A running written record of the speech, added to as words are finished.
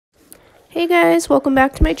Hey guys, welcome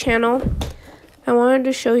back to my channel. I wanted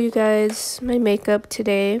to show you guys my makeup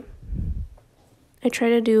today. I try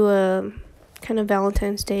to do a kind of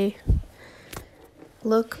Valentine's Day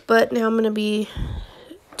look, but now I'm going to be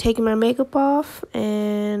taking my makeup off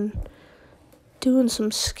and doing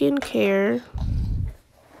some skincare.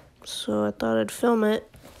 So I thought I'd film it.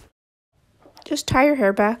 Just tie your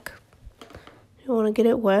hair back. You want to get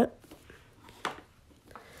it wet.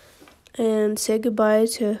 And say goodbye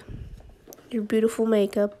to your beautiful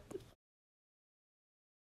makeup.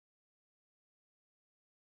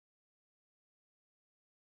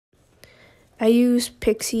 I use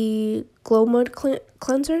Pixie Glow Mud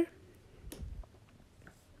Cleanser.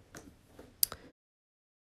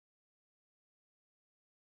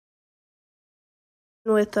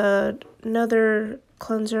 With another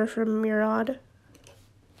cleanser from Murad.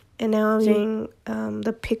 And now I'm using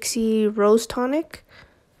the Pixie Rose Tonic.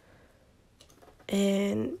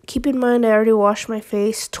 And keep in mind, I already washed my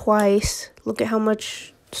face twice. Look at how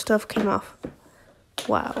much stuff came off.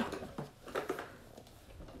 Wow.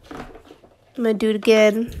 I'm going to do it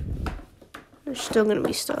again. There's still going to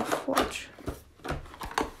be stuff. Watch.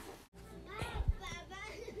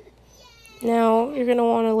 Now, you're going to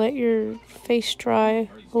want to let your face dry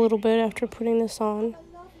a little bit after putting this on.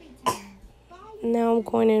 Now I'm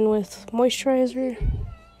going in with moisturizer.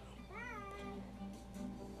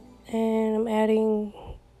 And I'm adding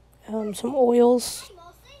some oils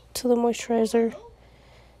to the moisturizer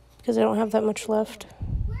because I don't have that much left.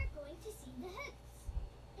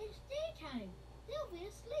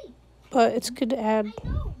 But it's good to add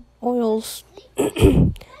oils,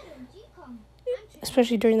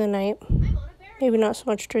 especially during the night. Maybe not so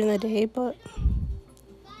much during the day, but